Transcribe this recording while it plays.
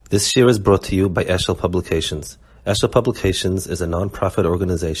This year is brought to you by Eshel Publications. Eshel Publications is a non-profit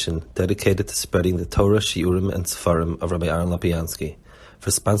organization dedicated to spreading the Torah, Shiurim, and Sefarim of Rabbi Aaron Lapiansky. For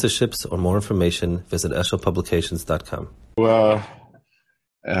sponsorships or more information, visit eshelpublications.com.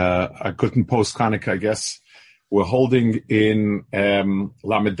 A guten Post Chanukah, I guess. We're holding in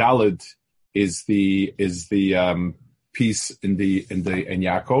Lamed Daled is the piece in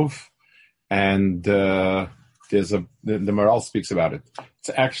Yaakov, and there's the Maral speaks about it. It's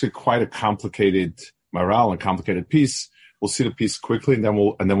actually quite a complicated Maral and complicated piece. We'll see the piece quickly, and then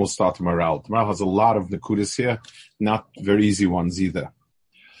we'll start the Maral. The Maral has a lot of nekudas here, not very easy ones either.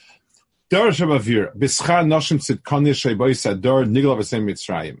 So it was B'schar Noshim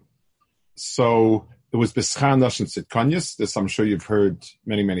Tzidkonyas. This I'm sure you've heard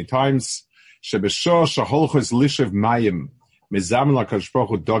many, many times.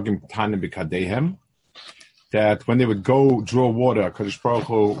 That when they would go draw water, Kadosh Baruch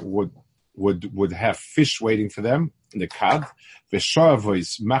Hu would have fish waiting for them in the kad.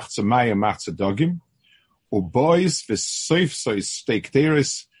 V'sharavois machza maya machza dogim, ubois v'soifsois steak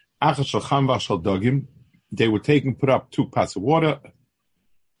teres achas shel cham v'shel dogim. They would take and put up 2 pots of water,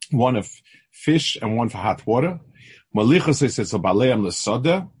 one of fish and one for hot water. Malichas is a baleim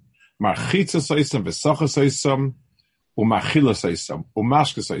lesoda, marchitzas oisam v'sochas oisam, umachilas oisam,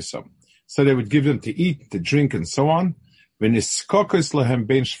 umashkas oisam. So they would give them to eat, to drink, and so on. And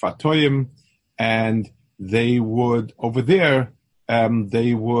they would, over there, in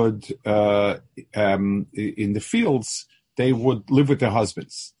the fields, they would live with their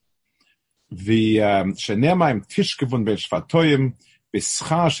husbands. That's where the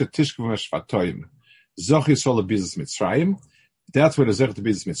Zech to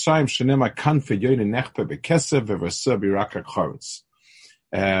Bizis Mitzrayim. Shenema kan feyoyin nechpe bekesev v'versa b'rakak choretz.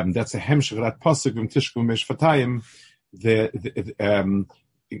 That's a hemshech that pasuk v'm tishku meshvatayim the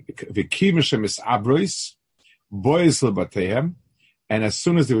v'kimishem is abrois boys lebatehem, and as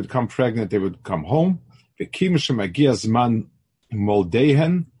soon as they would come pregnant, they would come home. V'kimishem agias man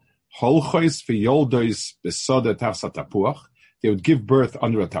moldehen holchois v'yoldois besoda tachsa tapuach. They would give birth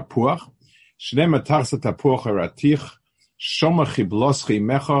under a tapuach. Shnema tachsa tapuach eratich shoma chibloschi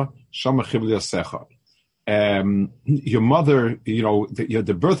mecha shoma chibliosecha. Your mother,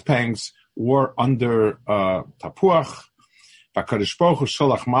 the birth pangs were under tapuach. V'kadosh Baruch Hu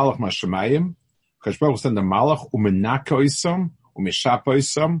sholach malach mashamayim. Kadosh Baruch Hu sent a malach umenaka oisam umeshapa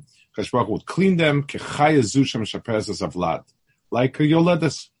oisam. Kadosh Baruch Hu would clean them kechaya zushem shaperes avlad, like a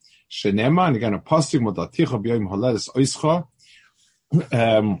yoledes. Shenema, and again a pasuk modaticha b'yom holedes oischa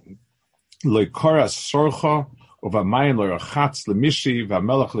loikora sorcha uvamayin loyachatz lemishi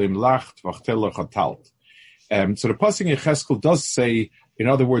v'amelach leimlacht v'achtel loychatalt. So the pasuk in Yecheskel does say, in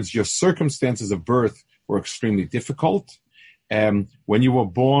other words, your circumstances of birth were extremely difficult. When you were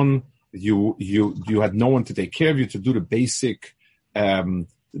born, you had no one to take care of you, to do the basic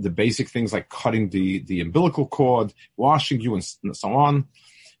things like cutting the umbilical cord, washing you, and so on.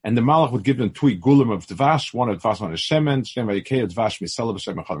 And the Malach would give them 2 gulim of dvash, one of dvash, one of shemen, shnei vayikei dvash misela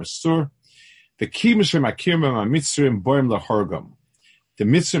b'shem echad misur. The ki m'shem akirmem ha'mitzrim boim lahorgam. The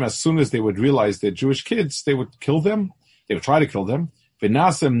Mitzrim, as soon as they would realize they're Jewish kids, they would kill them. They would try to kill them.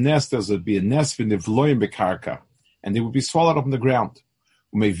 V'nasem nestes would be a nest v'nivloyim bekarka, and they would be swallowed up in the ground.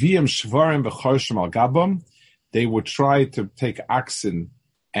 Umeviim shvarim v'chorshim al gabam. They would try to take oxen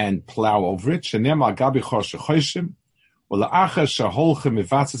and plow over it. Shenem al gabi chorsh choshim. Ula'achar shaholchem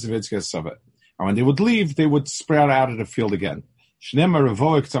mivatzes v'etzkes savet. And when they would leave, they would sprout out of the field again. Shenem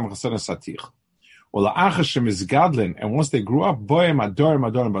revoik tzam chasana satich. And once they grew up, they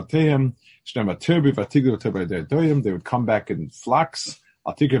would come back in flocks.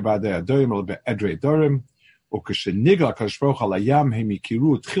 And when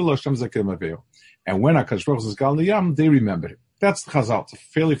HaKadosh Baruch Hu is gal in the Yam, they remember it. That's the Chazal. It's a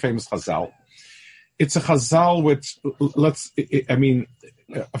fairly famous Chazal. It's a Chazal which,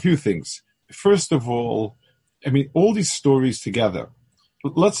 a few things. First of all, all these stories together,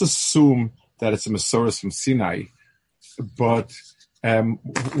 let's assume that it's a Masoros from Sinai, but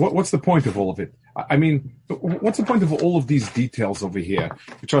what's the point of all of it? What's the point of all of these details over here,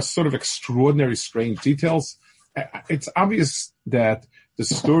 which are sort of extraordinary, strange details? It's obvious that the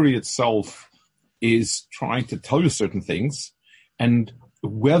story itself is trying to tell you certain things, and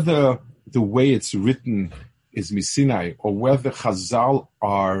whether the way it's written is Misinai, or whether Chazal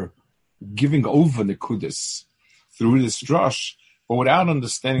are giving over Nekudas through this drush, but without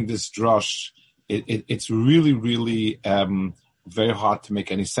understanding this drush, it's really, really very hard to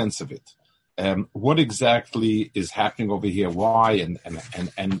make any sense of it. What exactly is happening over here? Why? And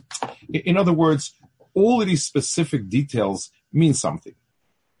in other words, all of these specific details mean something.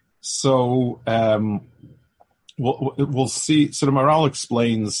 So we'll see. So the Maharal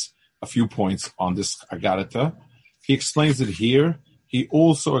explains a few points on this Agadot. He explains it here. He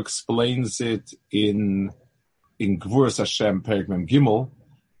also explains it in Gvuras Hashem Perek Mem Gimel,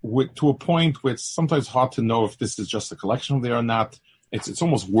 to a point where it's sometimes hard to know if this is just a collection there or not. It's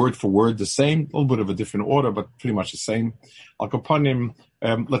almost word for word the same, a little bit of a different order, but pretty much the same. Al Kapanim,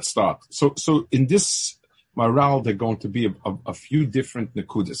 let's start. So in this Maharal, there are going to be a few different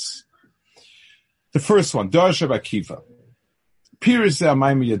nekudas. The first one, Darash Akiva. Piris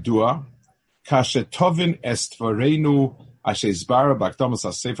Amayim Yadua, Kashe Tovin Estvarenu Ashe Zbara Bakdamas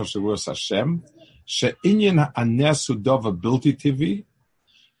Asefer Shavuos Hashem, She'inyan Anesu Dova Bilti TV,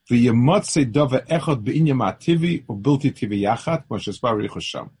 V'yemotze Dova Echot B'inyan Ma'ativi U'Bilti TV Yachat, Moshe Zbara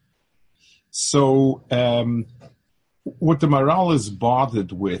Yichosham. So, what the Maharal is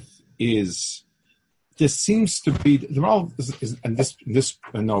bothered with is there seems to be the Maharal is in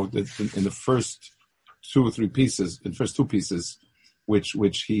the first two or three pieces, in the first two pieces,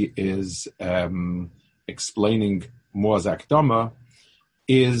 which he is explaining more as Akdama,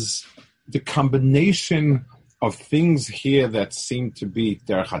 is the combination of things here that seem to be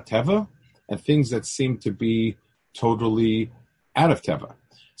derech hateva and things that seem to be totally out of teva.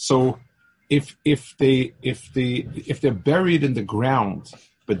 So if they're buried in the ground,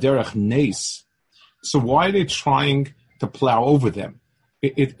 but derech nes, so why are they trying to plow over them?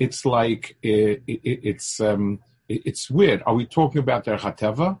 It's weird. Are we talking about derech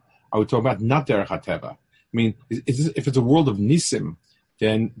hateva? Are we talking about not derech hateva? I mean, if it's a world of nisim,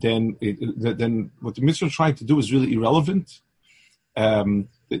 then what the Mitzvah is trying to do is really irrelevant.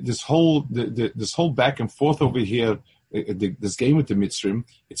 This whole back and forth over here, this game with the Mitzvah,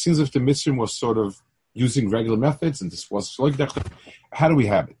 it seems as if the Mitzvah was sort of using regular methods, and this was like that. How do we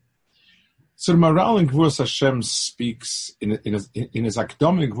have it? So the Maharal in Gvuras Hashem speaks in his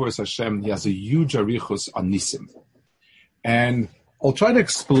Akdom in Gvuras Hashem. He has a huge arichus on nisim, and I'll try to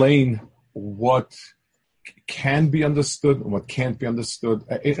explain what can be understood and what can't be understood.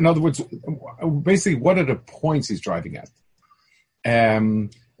 In other words, basically, what are the points he's driving at?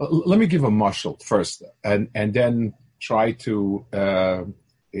 Let me give a mashal first, and then try to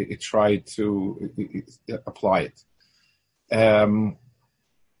apply it.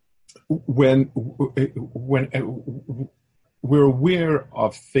 When we're aware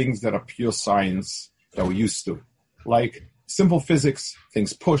of things that are pure science that we're used to, like simple physics,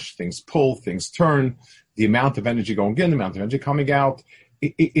 things push, things pull, things turn, the amount of energy going in, the amount of energy coming out,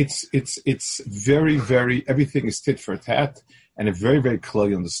 it's very, very, everything is tit for tat, and it's very, very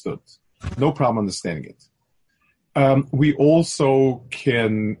clearly understood. No problem understanding it. We also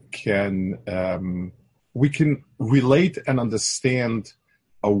can relate and understand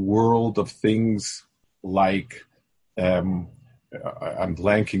a world of things like I'm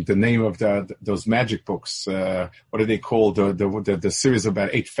blanking the name of those magic books. What are they called? The series of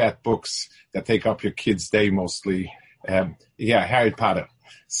about 8 fat books that take up your kid's day mostly. Harry Potter.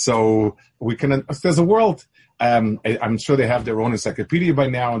 So there's a world. I'm sure they have their own encyclopedia by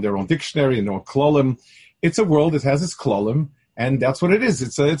now and their own dictionary and their own klolim. It's a world that has its klolim, and that's what it is.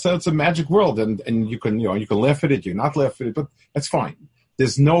 It's a magic world, and you can laugh at it, you can not laugh at it, but that's fine.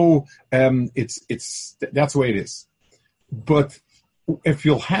 There's no, that's the way it is. But if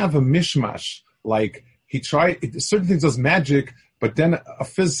you'll have a mishmash, like certain things does magic, but then a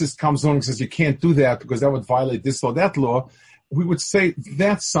physicist comes along and says you can't do that because that would violate this law, that law, we would say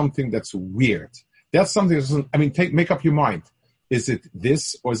that's something that's weird. That's something that doesn't, make up your mind. Is it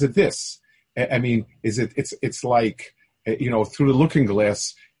this or is it this? It's like, through the looking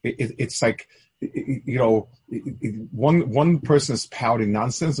glass, it's like, one person is pouting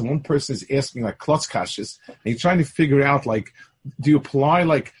nonsense and one person is asking like klotz kashas, and you're trying to figure out like, do you apply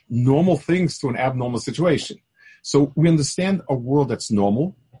like normal things to an abnormal situation? So we understand a world that's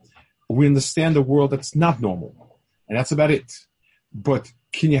normal. We understand a world that's not normal. And that's about it. But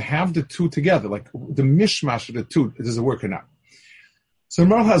can you have the two together? Like the mishmash of the two, does it work or not? So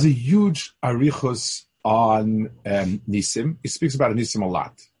Maharal has a huge arichos on nisim. He speaks about nisim a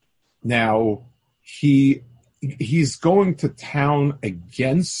lot. Now, he's going to town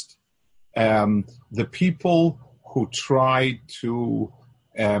against the people who try to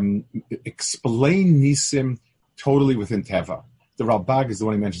explain nisim totally within teva. The Ralbag is the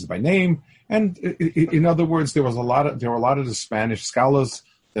one he mentions by name, and in other words, there were a lot of the Spanish scholars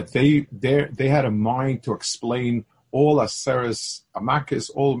that they had a mind to explain all aseres amakis,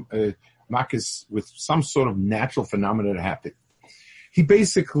 all makis with some sort of natural phenomena that happened. He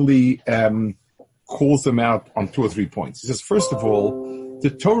basically calls them out on 2 or 3 points. He says, first of all, the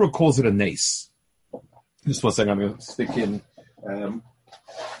Torah calls it a nace. Just one second, I'm going to stick in.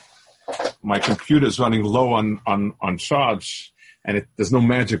 my computer is running low on charge, and there's no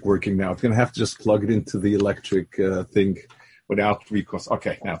magic working now. It's going to have to just plug it into the electric thing without recourse.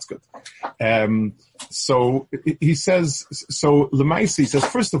 Okay, now it's good. So he says, Lemaisi, he says,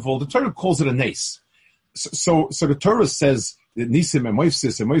 first of all, the Torah calls it a nace. So the Torah says that Nisim and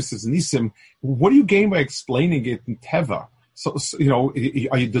Moifsis and Nisim. What do you gain by explaining it in Teva? So,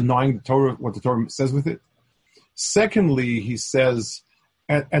 are you denying the Torah, what the Torah says with it? Secondly, he says,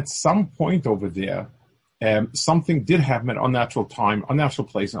 at some point over there, something did happen at unnatural time, unnatural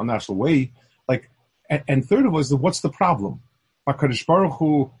place, unnatural way. And third of all is, what's the problem? HaKadosh Baruch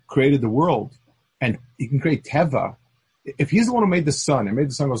Hu created the world, and he can create Teva. If he's the one who made the sun, and made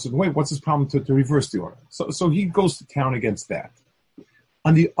the sun go a certain way, what's his problem to reverse the order? So he goes to town against that.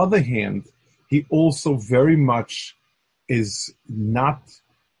 On the other hand, he also very much he's not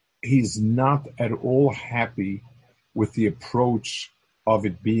at all happy with the approach of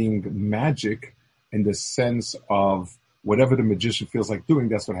it being magic, in the sense of whatever the magician feels like doing,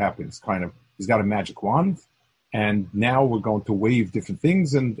 that's what happens. Kind of, he's got a magic wand, and now we're going to wave different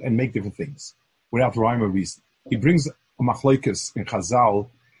things and make different things without rhyme or reason. He brings a machlokes in Chazal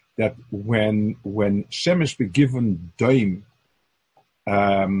that when Shemesh be given doim,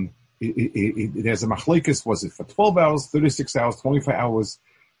 there's a machlokes, was it for 12 hours, 36 hours, 25 hours?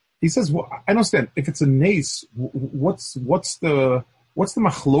 He says, well, I understand, if it's a nace, what's the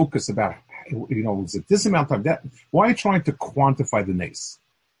machlokes about? Is it this amount of time? That, why are you trying to quantify the nace?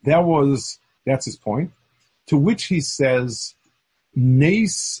 That's his point. To which he says,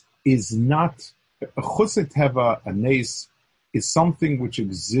 nace is not, a chutz teva, a nace, is something which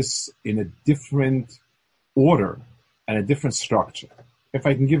exists in a different order and a different structure. If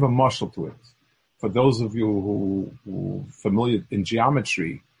I can give a mashal to it, for those of you who are familiar in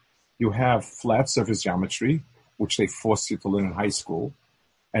geometry, you have flat surface geometry, which they force you to learn in high school.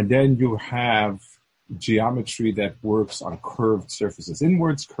 And then you have geometry that works on curved surfaces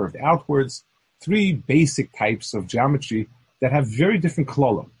inwards, curved outwards. Three basic types of geometry that have very different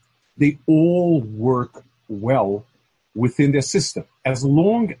klolim. They all work well within their system. As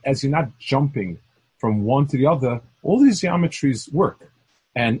long as you're not jumping from one to the other, all these geometries work.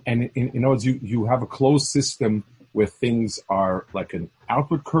 And in other words, you have a closed system where things are like an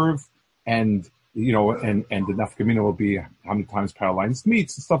outward curve, and the nafkamina will be how many times power lines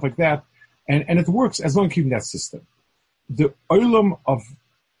meets and stuff like that. And it works as long as keeping that system. The olam of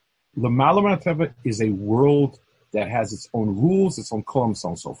L'Mala Teva is a world that has its own rules, its own kolam, so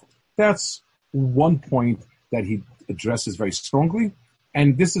on and so forth. That's one point that he addresses very strongly,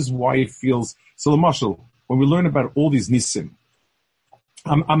 and this is why he feels so. L'mashal, when we learn about all these nisim,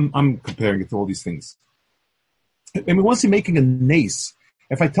 I'm comparing it to all these things. I mean, once you're making a nace,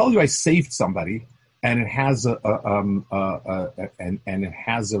 if I tell you I saved somebody and it has a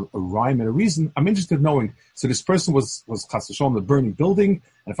rhyme and a reason, I'm interested in knowing. So this person was chas v'shalom in the burning building,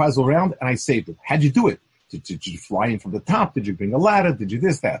 and if I was around and I saved him, how'd you do it? Did you fly in from the top? Did you bring a ladder? Did you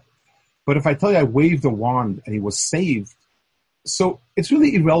this, that? But if I tell you I waved a wand and he was saved, so it's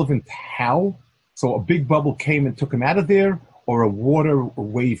really irrelevant how. So a big bubble came and took him out of there, or a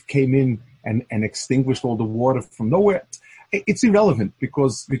wave came in and extinguished all the water from nowhere. It's irrelevant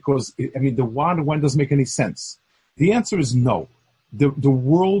because the wand doesn't make any sense. The answer is no. The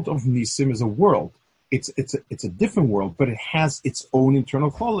world of Nisim is a world. It's a different world, but it has its own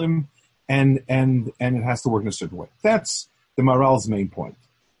internal cholim, and it has to work in a certain way. That's the Maharal's main point.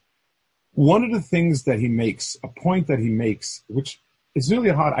 One of the things that he makes, a point that he makes, which is really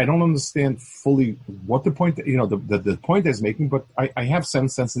hard. I don't understand fully what the point, the point he's making, but I have some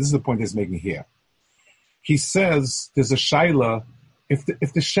sense this is the point he's making here. He says there's a shaila, if the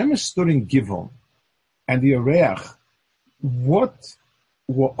Shemesh stood in Givon and the Areach, what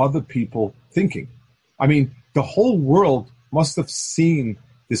were other people thinking? I mean, the whole world must have seen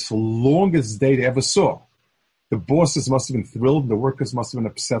this longest day they ever saw. The bosses must have been thrilled, the workers must have been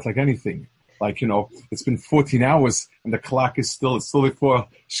upset like anything. Like, it's been 14 hours and the clock is still before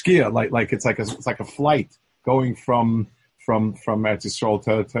Shkia, like it's like a flight going from Eretz Yisrael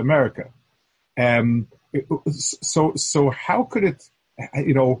to America. So how could it,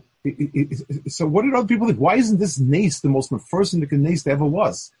 so what did other people think? Why isn't this nace the most first nace there ever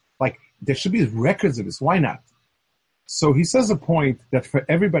was? Like, there should be records of this. Why not? So he says a point that for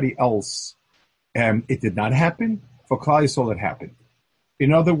everybody else, it did not happen. For Klal Yisrael, it happened.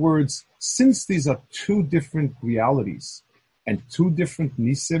 In other words, since these are two different realities and two different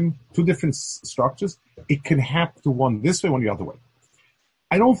nisim, two different structures, it can happen to one this way, one the other way.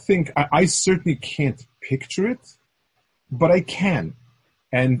 I don't think, I certainly can't picture it, but I can.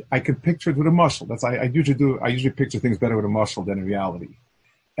 And I can picture it with a mashal. I usually picture things better with a mashal than in reality.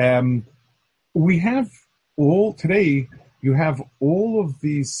 we have today, you have all of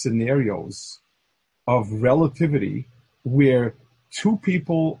these scenarios of relativity where two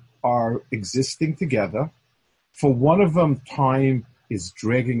people are existing together. For one of them, time is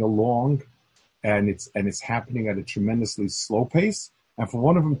dragging along and it's happening at a tremendously slow pace. And for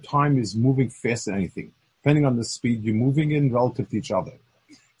one of them, time is moving faster than anything, depending on the speed you're moving in relative to each other.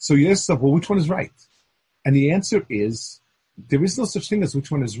 So you ask yourself, well, which one is right? And the answer is, there is no such thing as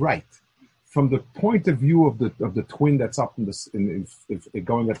which one is right. From the point of view of the twin that's up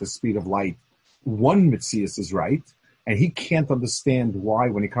going at the speed of light, one Metzias is right, and he can't understand why,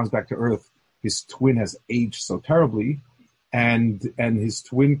 when he comes back to Earth, his twin has aged so terribly, and his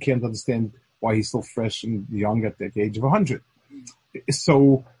twin can't understand why he's still fresh and young at the age of 100.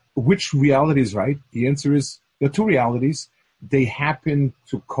 So, which reality is right? The answer is there are two realities. They happen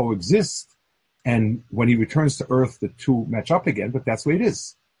to coexist, and when he returns to Earth, the two match up again. But that's the way it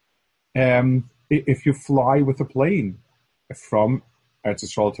is. If you fly with a plane from Eretz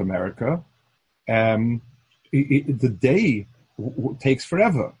Yisrael to America, the day takes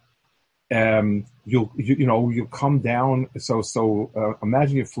forever. You'll come down. So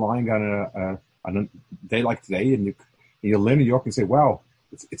imagine you're flying on a day like today, and you land in New York and say, "Wow,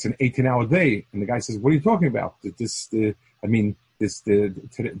 it's an 18-hour day." And the guy says, "What are you talking about? Today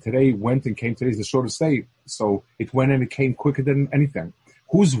went and came. Today's the shortest day, so it went and it came quicker than anything."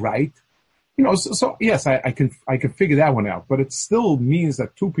 Who's right? So yes, I can figure that one out, but it still means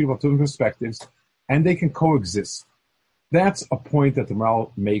that two people have two perspectives, and they can coexist. That's a point that the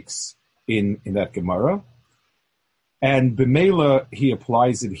Maharal makes in that Gemara, and B'meila he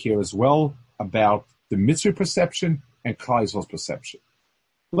applies it here as well about the Mitzri perception and Klal Yisrael's perception.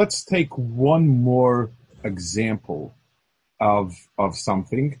 Let's take one more example of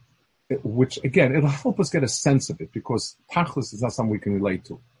something, which again, it'll help us get a sense of it, because Tachlis is not something we can relate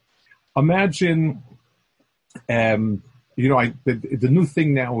to. Imagine, the new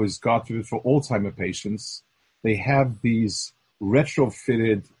thing now is, God forbid, for Alzheimer patients, they have these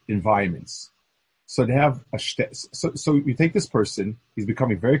retrofitted environments. So they have so you take this person, he's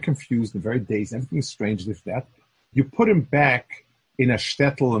becoming very confused and very dazed, everything's strange, this, that. You put him back in a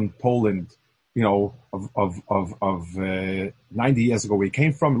shtetl in Poland, of 90 years ago where he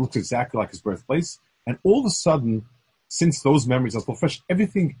came from. It looks exactly like his birthplace. And all of a sudden, since those memories are still fresh,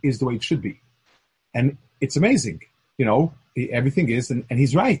 everything is the way it should be. And it's amazing. Everything is, and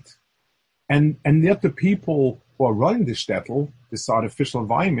he's right. And yet the people who are running this shtetl, this artificial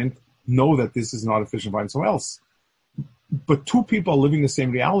environment, know that this is an artificial environment somewhere else. But two people are living the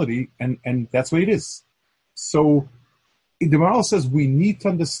same reality, and that's the way it is. So the Maharal says we need to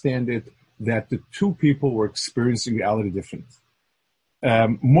understand it, that the two people were experiencing reality different.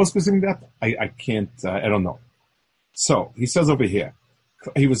 More specific than that, I can't, I don't know. So he says over here,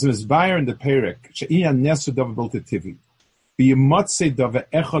 he was misbayer in the Perek, she'inyan nesu davar bilti tivi, v'yimatze davar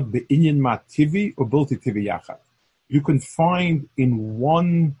echad be'inyan ma tivi or bilti tivi yachad. You can find in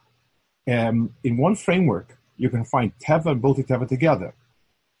one framework, you can find teva and bilti teva together.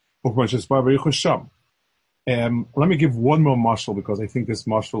 Let me give one more mashal, because I think this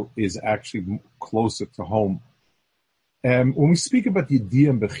mashal is actually closer to home. When we speak about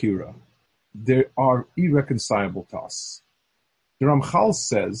Yediyah and Bechira, they are irreconcilable to us. The Ramchal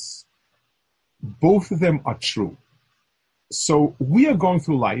says both of them are true. So we are going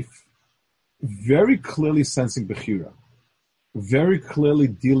through life very clearly sensing Bechira, very clearly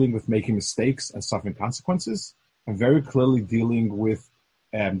dealing with making mistakes and suffering consequences, and very clearly dealing with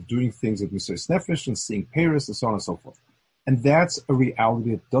doing things with Mesiras Nefesh and seeing Paris and so on and so forth. And that's a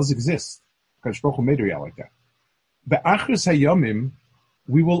reality that does exist. Kadosh Baruch Hu made a reality like that. Be'achris hayomim,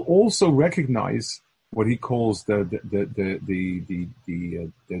 we will also recognize what he calls the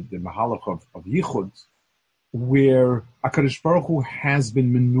mahalach of Yichud, where HaKadosh Baruch Hu has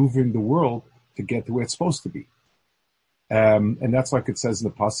been maneuvering the world to get to where it's supposed to be. And that's like it says in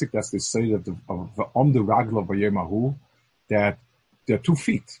the pasuk. That's the side of the ragla v'yemahu, that there are 2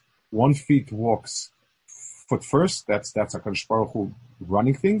 feet. One feet walks foot first. That's HaKadosh Baruch Hu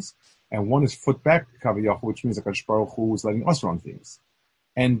running things, and one is foot back, Kaviyach, which means HaKadosh Baruch Hu is letting us run things.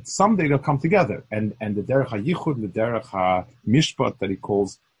 And someday they'll come together, and the derech hayichud, the derech hamishpat that he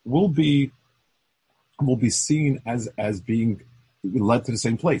calls, will be seen as being led to the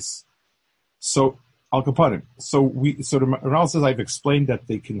same place. So al kaparim. So the Maharal says, I've explained that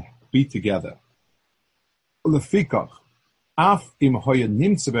they can be together. Lefikach, af im hoye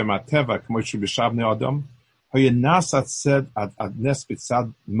nimtze b'mateva k'mo shebishavnei adam, hoye nasat said ad nes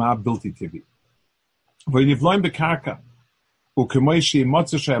b'tzad ma bilti tivi. V'yivloim b'karka, uk'mo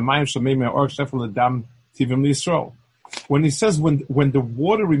she'imotzu she'amayim shemei me'or shefel l'dam tivim l'Yisrael. when he says when the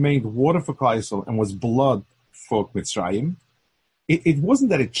water remained water for Klal Yisrael and was blood for Mitzrayim, it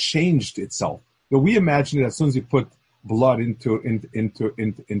wasn't that it changed itself. We imagine it as soon as you put blood into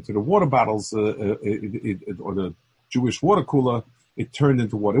the water bottles or the Jewish water cooler, it turned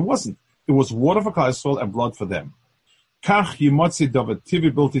into water. It wasn't. It was water for Klal Yisrael and blood for them. Kach yimotzi davar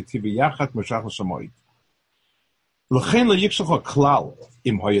tivi bilti tivi yachat mashach l'shamoid. L'chein le'yikshach klal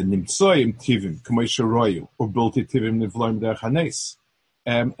im hoya nimtzoyim tivim k'may sheroyu or bilti tivim nivloim derech hanes.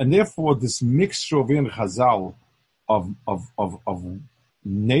 And therefore, this mixture of in Chazal of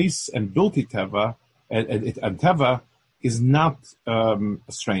nes and bilti teva and teva is not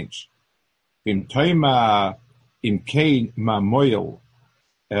strange. Im toima im kein ma moil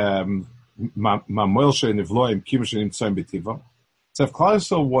ma moil she'nivloim kima she'nimtzoyim b'tiva. So if Klal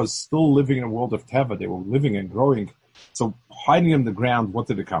Yisrael was still living in a world of teva, they were living and growing. So hiding in the ground, what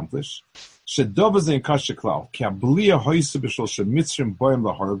did it accomplish? Shedova zein kashe klal ki ablia hoyse b'shol shemitzrim boim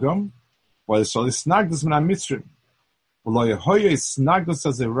lahargam while so isnagdus min mitzrim v'lo yehoye isnagdus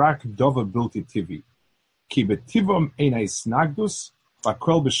as a rak dova bilti tivi ki betivom ein isnagdus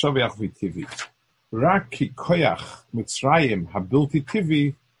v'kol b'shaviach v'tivi rak ki koyach mitzrayim habilti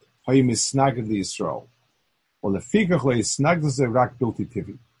tivi hoye misnagd Yisrael or lefikach lo isnagdus a rak bilti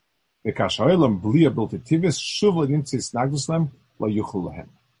tivi. So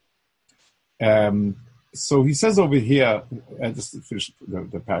he says over here, just to finish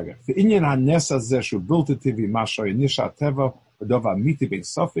the paragraph.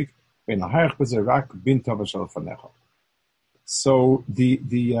 So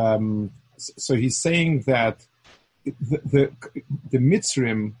so he's saying that the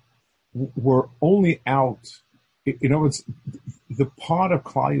Mitzrim were only out. In other words, the part of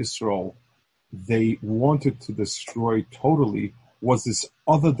Klal Yisrael they wanted to destroy totally was this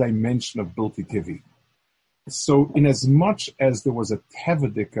other dimension of Bilti Tivi. So, in as much as there was a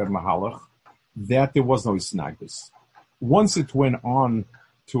Tevedika Mahalach, that there was no Isnagdus. Once it went on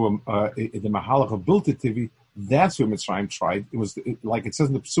to the Mahalach of Bilti Tivi, that's where Mitzrayim tried. It was like it says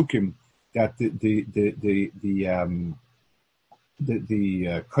in the Psukim that the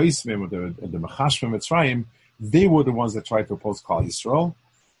Kaisvim or the Machashvim Mitzrayim, they were the ones that tried to oppose Klal Yisrael.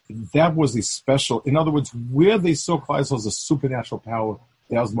 That was a special, in other words, where they saw Klal Yisrael as a supernatural power,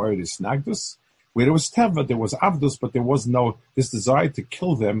 that was more Snagdus. Where there was Teva, there was Avdus, but there was no, this desire to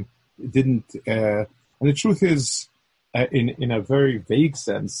kill them, it didn't, and the truth is, in a very vague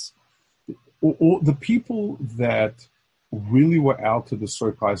sense, all the people that really were out to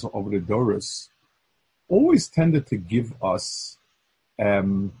destroy Klal Yisrael over the Doros always tended to give us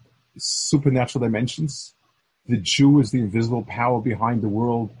supernatural dimensions. The Jew is the invisible power behind the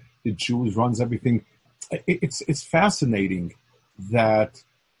world. The Jew runs everything. It's fascinating that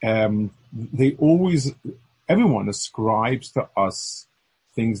they always, everyone ascribes to us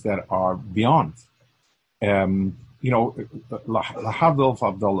things that are beyond. Lahavdol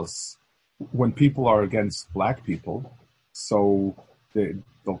Favdolos, when people are against black people, so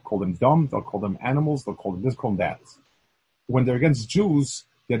they'll call them dumb, they'll call them animals, they'll call them this, call them that. When they're against Jews,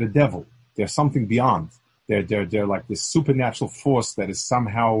 they're the devil. They're something beyond. They're like this supernatural force that is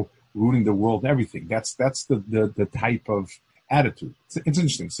somehow ruling the world and everything. That's the type of attitude. It's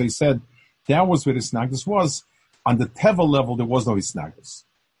interesting. So he said that was where Isnagdus was. On the Teva level, there was no Isnagdus.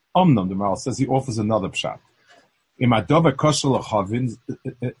 Omnam, the Maral says, he offers another pshat. So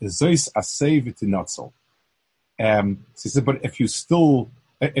he said, but if you're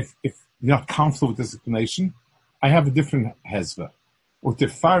not comfortable with this explanation, I have a different hezvah.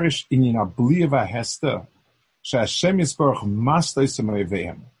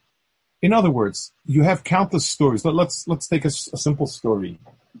 In other words, you have countless stories. Let's take a simple story.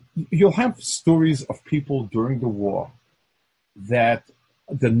 You'll have stories of people during the war that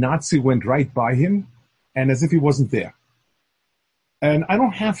the Nazi went right by him and as if he wasn't there. And I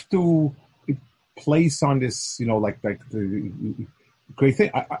don't have to place on this, like the great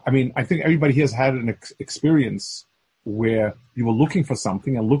thing. I mean, I think everybody here has had an experience where you were looking for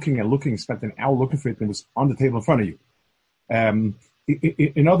something and looking, spent an hour looking for it and it was on the table in front of you.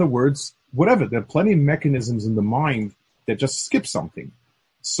 In other words, whatever, there are plenty of mechanisms in the mind that just skip something.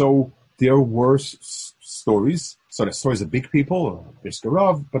 So there were stories. So there's stories of big people, or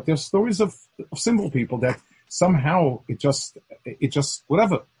Biskarov, but there's stories of simple people that somehow it just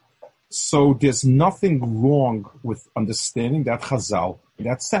whatever. So there's nothing wrong with understanding that Chazal in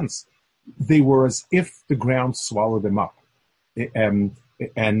that sense. They were as if the ground swallowed them up. And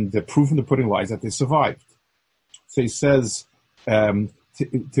the proof in the pudding lies that they survived. So he says, and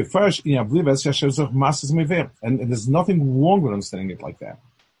there's nothing wrong with understanding it like that.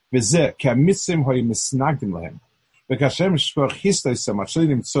 וכשהם שפוך היסטויסם,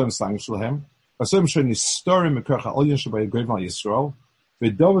 הצ'לים צוים סלנג שלהם, ועשם שנסתורים מכוח העליון שבו יגויבם על ישראל,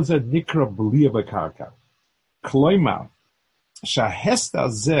 ודובר זה נקרא בליע בקרקע. כלומר, שההסתר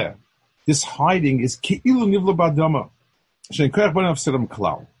הזה, this hiding is כאילו נבלו באדמה, שאין כוח בו נפסלם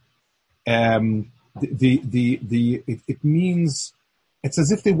כלל. It means, it's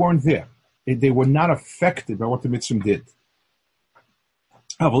as if they weren't there. They were not affected by what the Mitzrim did.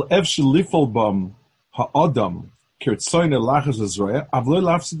 אבל אפשר לפעול בם האדם כרצונו לאחז הזרוע, אבל לא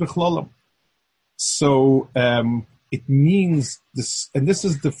להפסיד בכללם. So it means this, and this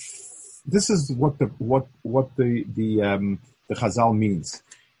is what the Chazal means.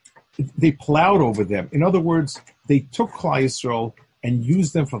 They plowed over them. In other words, they took Klal Yisrael and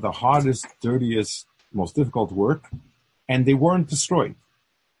used them for the hardest, dirtiest, most difficult work, and they weren't destroyed.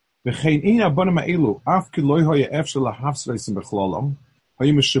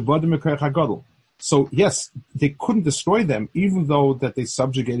 So yes, they couldn't destroy them, even though that they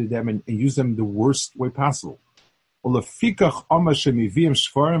subjugated them and used them the worst way possible.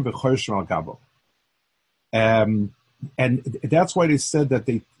 And that's why they said that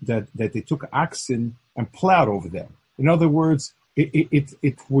they took oxen and plowed over them. In other words,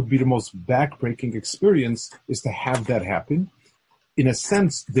 it would be the most backbreaking experience is to have that happen. In a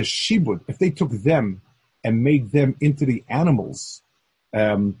sense, the shibud, if they took them and made them into the animals,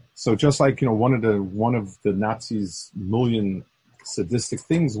 so just like one of the Nazis' million sadistic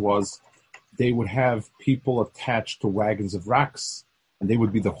things was they would have people attached to wagons of rocks, and they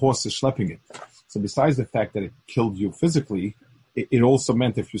would be the horses schlepping it. So besides the fact that it killed you physically, it also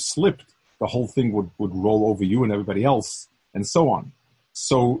meant if you slipped, the whole thing would roll over you and everybody else, and so on.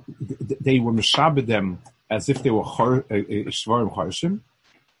 So they were mishabed them as if they were shvarim charshim.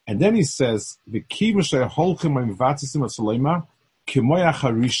 And then he says, "V'ki m'sher holchem ma'imvatzisim ha'soleima k'moyach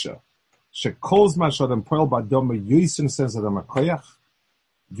harisha shekol zman sh'adam poel ba'adom yoysim sens adam ha'koyach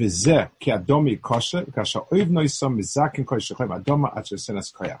v'zeh ki adom yikoshe v'kasha oiv noisam mizakin koyach shechem adom ha'acher senes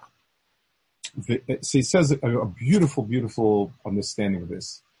koyach." So he says a beautiful, beautiful understanding of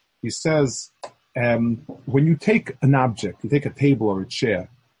this. He says, when you take an object, you take a table or a chair,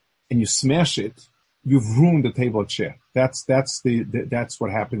 and you smash it, you've ruined the table or chair. That's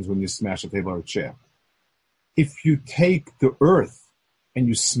what happens when you smash a table or a chair. If you take the earth and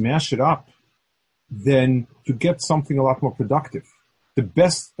you smash it up, then you get something a lot more productive. The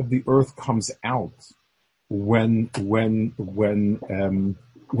best of the earth comes out when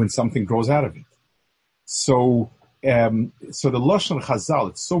something grows out of it. So the Lashon Chazal,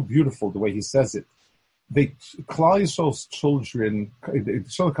 it's so beautiful the way he says it. Klal Yisrael's children, the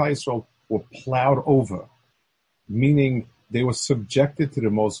children of Klal Yisrael were plowed over, meaning they were subjected to the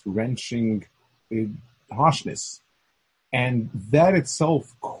most wrenching harshness. And that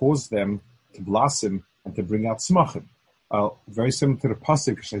itself caused them to blossom and to bring out tzmachim. Very similar to the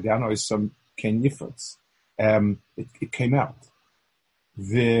pasuk, Shadano is some ken yifutz. It came out.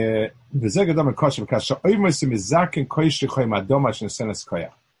 The Zegadam Kosher Kasha Oimusim is Zakin Koish Choim Adomash and Senes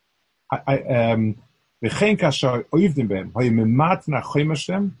Koyach. The Chen Kasha Oivdim Ben, Hoy Mematna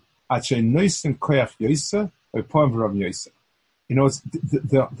Choimashem, Ache Noisim Koyach Yoisa, or Poem Rav Yoisa. It's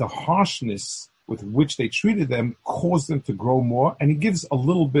the harshness with which they treated them caused them to grow more, and it gives a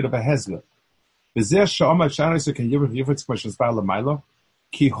little bit of a hezler. Bezer Sha'oma Shanaisa can Yivrit Yivrit's questions by Lamaila,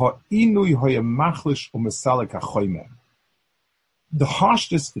 Ki Ho'inui Hoy Machlish Umesalik HaChoimer. The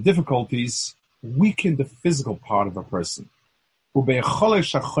harshness, the difficulties, weaken the physical part of a person. And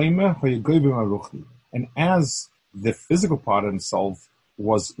as the physical part of himself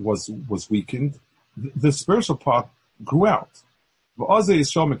was weakened, the spiritual part grew out. I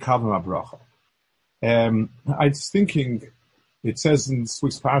was thinking, it says in this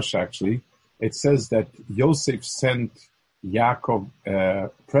week's parasha actually, it says that Yosef sent Yaakov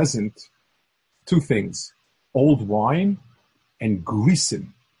present two things, old wine and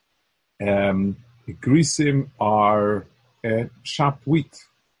grisim. Grisim are chopped wheat,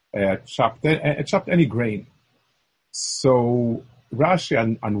 chopped any grain. So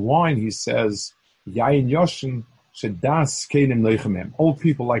Rashi on wine, he says, Yain Yoshin shedas kenim leichamem. Old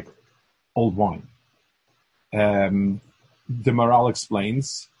people like old wine. The Maral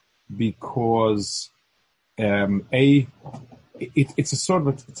explains because it's a sort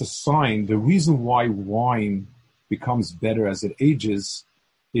of it's a sign. The reason why wine becomes better as it ages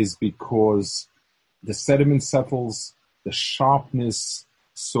is because the sediment settles, the sharpness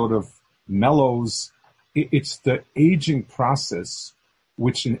sort of mellows. It's the aging process,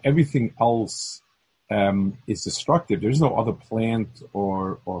 which in everything else is destructive. There's no other plant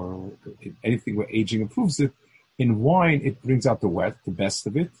or anything where aging improves it. In wine, it brings out the best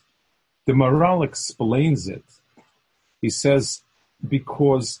of it. The Maral explains it He says,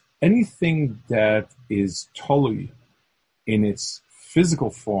 because anything that is totally in its physical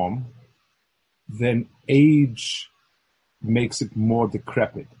form, then age makes it more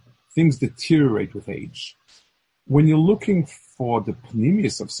decrepit. Things deteriorate with age. When you're looking for the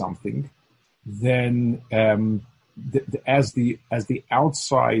pneumius of something, then as the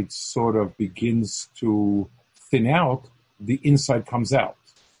outside sort of begins to thin out, the inside comes out.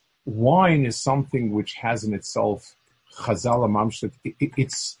 Wine is something which has in itself chazal mamshlet.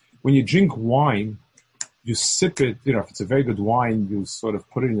 It's when you drink wine, you sip it. If it's a very good wine, you sort of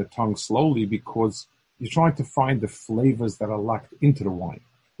put it in your tongue slowly because you're trying to find the flavors that are locked into the wine.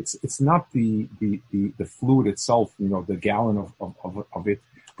 It's not the fluid itself, the gallon of it,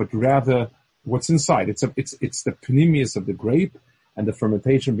 but rather what's inside. It's the pneumius of the grape, and the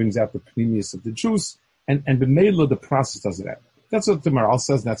fermentation brings out the pneumius of the juice, and the mela, the process does that. That's what the Maral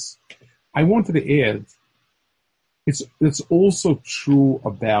says. I wanted to add, it's also true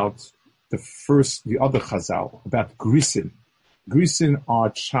about the other chazal, about grisin. Grisin are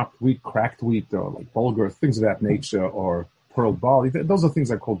chopped wheat, cracked wheat, or like bulgur, things of that nature, or pearl barley. Those are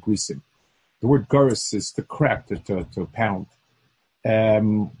things I call grisin. The word guris is to crack, to pound.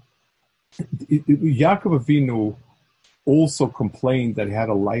 Yaakov Avinu also complained that he had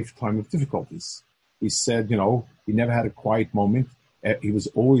a lifetime of difficulties. He said, he never had a quiet moment. He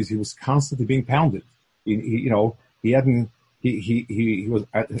was constantly being pounded. He was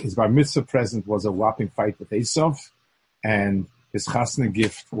his bar mitzvah present was a whopping fight with Esav, and his chasna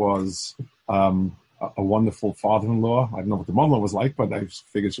gift was a wonderful father-in-law. I don't know what the mother was like, but I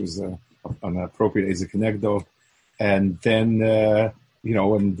figured she was an appropriate Ezek Kenegdo. And then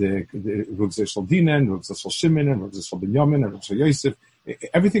and the Rugzeh Shel Dina, and Rugzeh Shel Shimon, and Rugzeh Shel Binyamin, and Rugzeh Shel Yosef,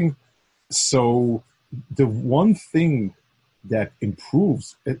 everything. So the one thing that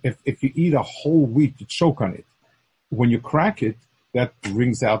improves, if you eat a whole wheat, you choke on it. When you crack it, that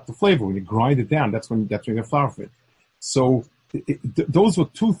brings out the flavor. When you grind it down, that's when you get flour for it. So those were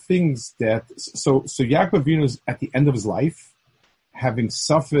two things that. So Yaakov Avinu is at the end of his life, having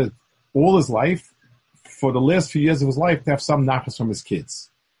suffered all his life, for the last few years of his life, to have some nachas from his kids.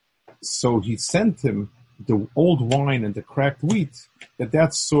 So he sent him the old wine and the cracked wheat.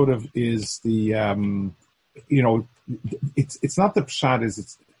 That sort of is the it's not the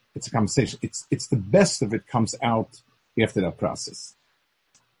pshat, it's a conversation. It's the best of it comes out after that process.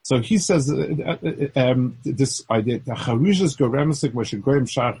 So he says this idea: the charushes goremisik moshe goyim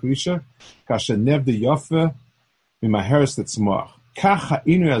shach risha kasher nev de yofe mimaheres letzmoach kach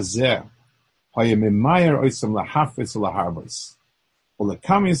ha'inu azeh haya mimayer oisam lahafetz laharbos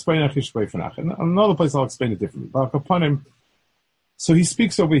ulekami yispayin achish b'ifnach. And another place I'll explain it differently. But upon him, so he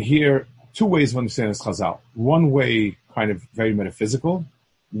speaks over here two ways of understanding this chazal. One way, kind of very metaphysical,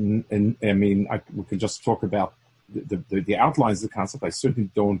 and I mean, we can just talk about the outlines of the concept. I certainly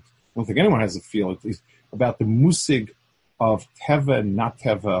don't think anyone has a feel, at least, about the musig of teva and not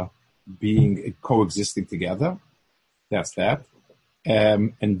teva being coexisting together. That's that.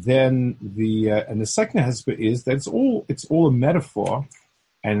 And then the second aspect is that it's all a metaphor,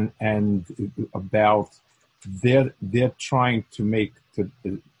 and about they're trying to make the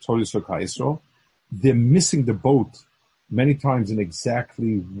Torah Yisrael. They're missing the boat many times in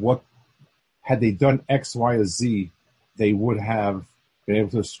exactly what, had they done X, Y, or Z, they would have been able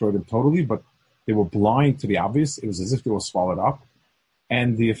to destroy them totally, but they were blind to the obvious. It was as if they were swallowed up.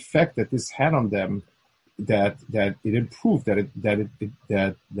 And the effect that this had on them, that it improved, that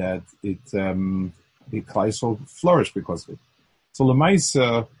Klaisol flourished because of it. So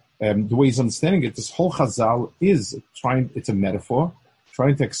Lemaisa, the way he's understanding it, this whole Chazal is it's a metaphor,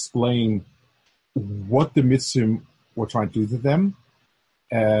 trying to explain what the mitzvah were trying to do to them.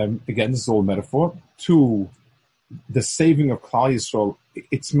 Again, this is all a metaphor. Two, the saving of Klal Yisrael,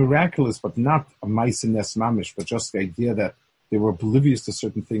 it's miraculous, but not a ma'aseh nes mamish, but just the idea that they were oblivious to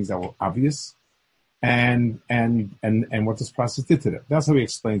certain things that were obvious, and what this process did to them. That's how he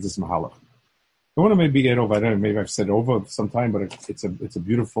explains this mahalach. I want to maybe get over. I don't know. Maybe I've said it over sometime, but it's a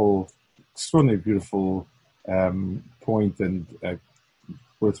beautiful, extraordinarily beautiful point, and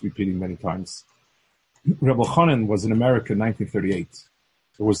worth repeating many times. Rebbe Chanan was in America in 1938.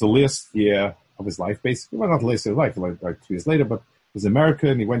 It was the last year of his life, basically. Well, not the last year of his life, like 2 years later, but he was in America,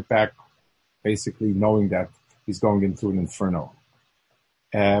 and he went back basically knowing that he's going into an inferno.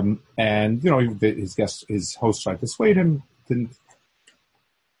 And his host tried to persuade him, didn't.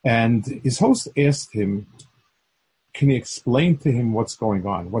 And his host asked him, can he explain to him what's going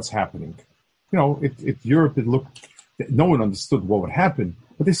on, what's happening? Europe, it looked, no one understood what would happen,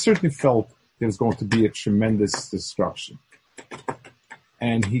 but they certainly felt there was going to be a tremendous destruction.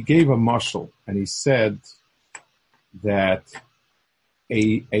 And he gave a mashal, and he said, that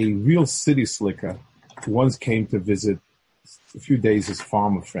a real city slicker once came to visit a few days his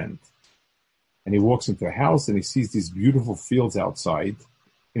farmer friend. And he walks into a house and he sees these beautiful fields outside,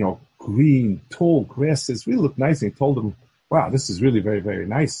 green, tall grasses, really look nice. And he told him, wow, this is really very, very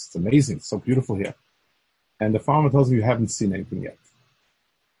nice. It's amazing. It's so beautiful here. And the farmer tells him, you haven't seen anything yet.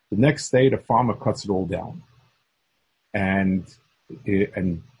 The next day, the farmer cuts it all down. And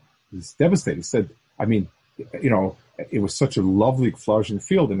he's devastated. He said, it was such a lovely flourishing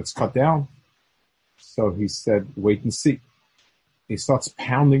field and it's cut down. So he said, wait and see. He starts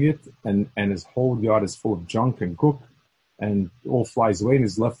pounding it and his whole yard is full of junk and gook and it all flies away and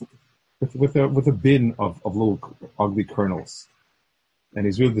he's left with a bin of little ugly kernels. And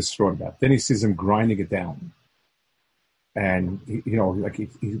he's really distraught about it. Then he sees him grinding it down. And,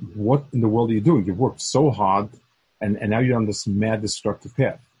 what in the world are you doing? You've worked so hard and now you're on this mad destructive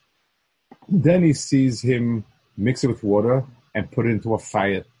path. Then he sees him mix it with water and put it into a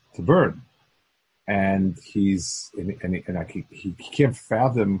fire to burn. And he can't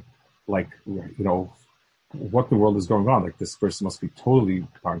fathom, what the world is going on. Like, this person must be totally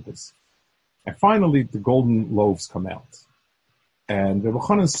bonkers. And finally, the golden loaves come out. And Rebbe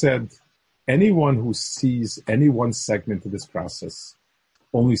Chanan said, anyone who sees any one segment of this process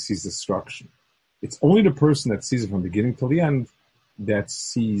only sees destruction. It's only the person that sees it from beginning till the end that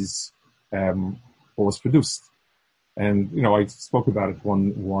sees what was produced. And, I spoke about it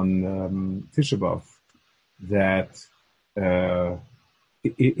one Tisha B'Av, that, Rabbi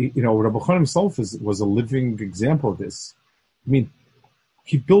Chanan himself was a living example of this. I mean,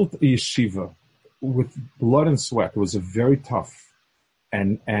 he built a yeshiva with blood and sweat. It was a very tough.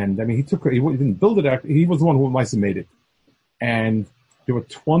 And he didn't build it, he was the one who made it. And there were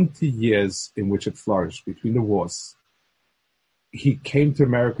 20 years in which it flourished between the wars. He came to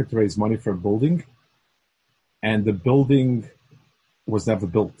America to raise money for a building, and the building was never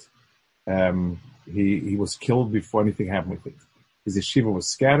built. He was killed before anything happened with it. His yeshiva was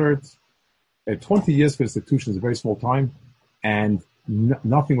scattered. 20 years for institution is a very small time, and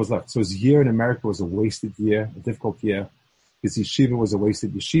nothing was left. So his year in America was a wasted year, a difficult year. His yeshiva was a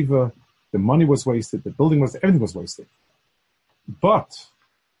wasted yeshiva. The money was wasted. The building was, everything was wasted. But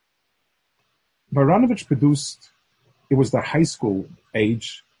Baranovich produced, it was the high school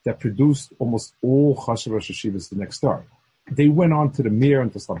age that produced almost all Chashav Rosh Yeshivas the next door. They went on to the Mir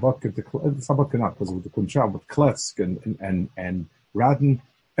and to Slobodka, Slobodka not because of the Kunchal, but Kletsk and Radin.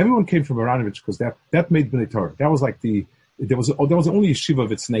 Everyone came from Baranovich because that made B'nai Torah. That was like there was only yeshiva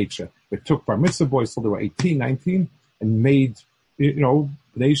of its nature. It took bar mitzvah boys till they were 18, 19, and made, B'nai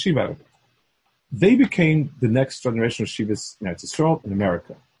Yeshiva out of it. They became the next generation of Shivas in Eretz Yisrael in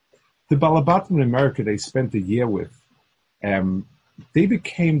America. The Balabatim in America they spent a year with, they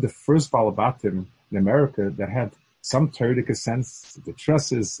became the first Balabatim in America that had some Torah sense, the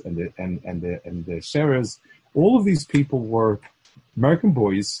Tresses and the Sherers. All of these people were American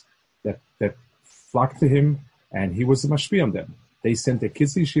boys that flocked to him, and he was a mashpia on them. They sent their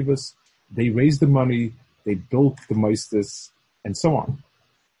kids to yeshivas, they raised the money, they built the meisters, and so on.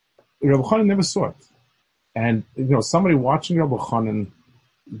 Rabbi Chanan never saw it. And, somebody watching Rabbi Chanan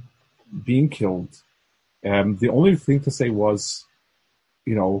being killed, the only thing to say was,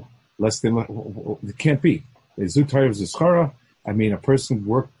 less than, it can't be. Zutayr of Zischara, a person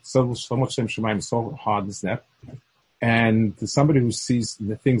worked so much Shem Shemaim, so hard as that. And somebody who sees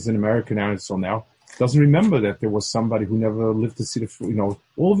the things in America now and so now doesn't remember that there was somebody who never lived to see the,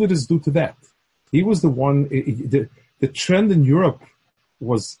 all of it is due to that. He was the one, the trend in Europe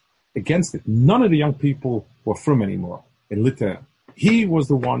was against it. None of the young people were from anymore in Lithuania. He was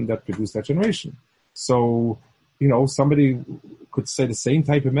the one that produced that generation. So, somebody could say the same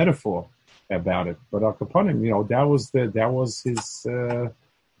type of metaphor about it, but upon him, that was his,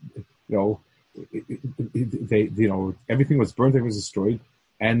 everything was burnt, everything was destroyed,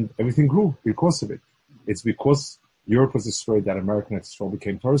 and everything grew because of it. It's because Europe was destroyed that American Israel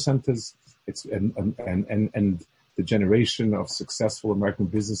became Torah centers. And the generation of successful American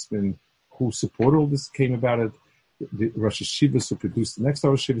businessmen who supported all this came about it. The Rosh Yeshivas who produced the next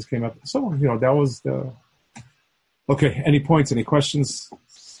Rosh Yeshivas came out. So, that was the... Okay, any points, any questions?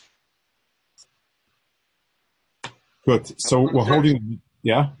 Good. So we're holding...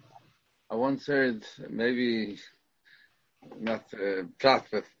 Yeah? I once heard, maybe not plot,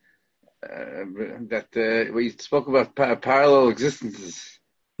 but that we spoke about parallel existences.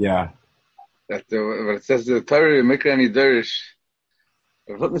 Yeah. That what it says the Torah Mikra and Derish.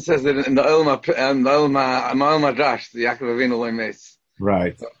 What says that in the Olam Madrash, the Yaakov Avinu Loy Meis.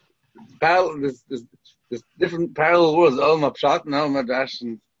 Right. So, there's different parallel worlds, Olam Pshat and Olam Madrash,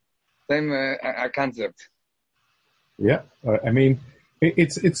 and same concept. Yeah. I mean,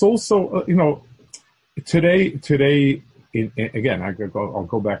 it's also, today, again, I'll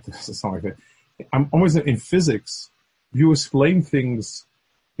go back to something like that. I'm always in physics. You explain things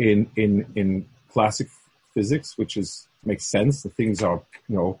in classic physics, which makes sense. The things are,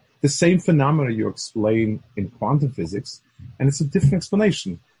 the same phenomena you explain in quantum physics, and it's a different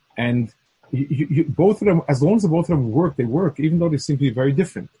explanation. And you both of them, as long as both of them work, they work, even though they seem to be very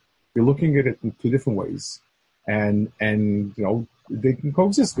different. You're looking at it in two different ways, and they can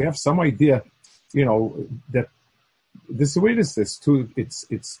coexist. We have some idea, that this is the way it is. It's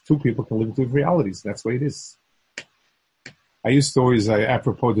two people can live in two realities. That's the way it is. I used to always,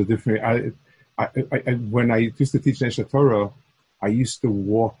 apropos the different, when I used to teach Nesha Torah, I used to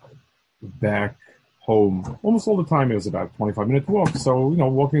walk back home almost all the time. It was about 25-minute walk. So,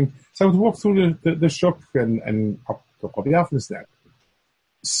 walking. So I would walk through the shuk and up to Chodeafnisnet.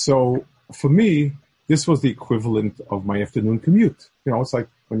 So for me, this was the equivalent of my afternoon commute. It's like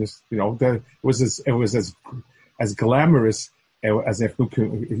when it was as glamorous as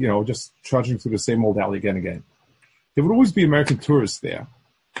afternoon, just trudging through the same old alley again and again. There would always be American tourists there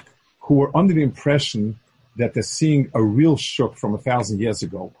who were under the impression that they're seeing a real shuk from 1,000 years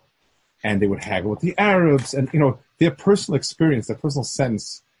ago. And they would haggle with the Arabs, and their personal experience, their personal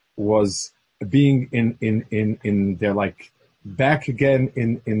sense was being in their like back again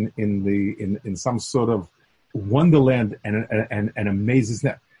in some sort of wonderland and amazes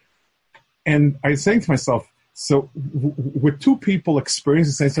that. And I was saying to myself, so with two people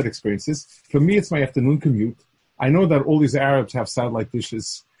experiencing the same set of experiences, for me it's my afternoon commute. I know that all these Arabs have satellite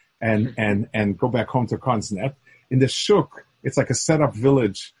dishes and go back home to Consnet. In the shuk, it's like a set-up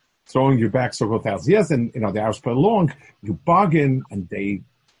village throwing you back several thousand years, and the Arabs play along. You bargain, and they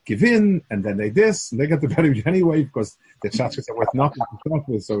give in, and then they this, and they get the better of you anyway because the tchotchkes are worth nothing to start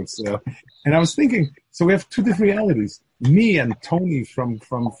with. So it's and I was thinking, so we have two different realities. Me and Tony from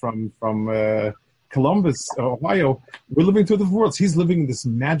Columbus, Ohio, we're living two different worlds. He's living in this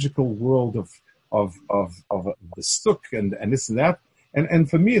magical world of the stuk and this and that, and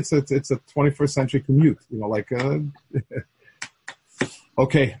for me it's a 21st century commute.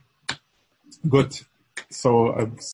 Okay, good. So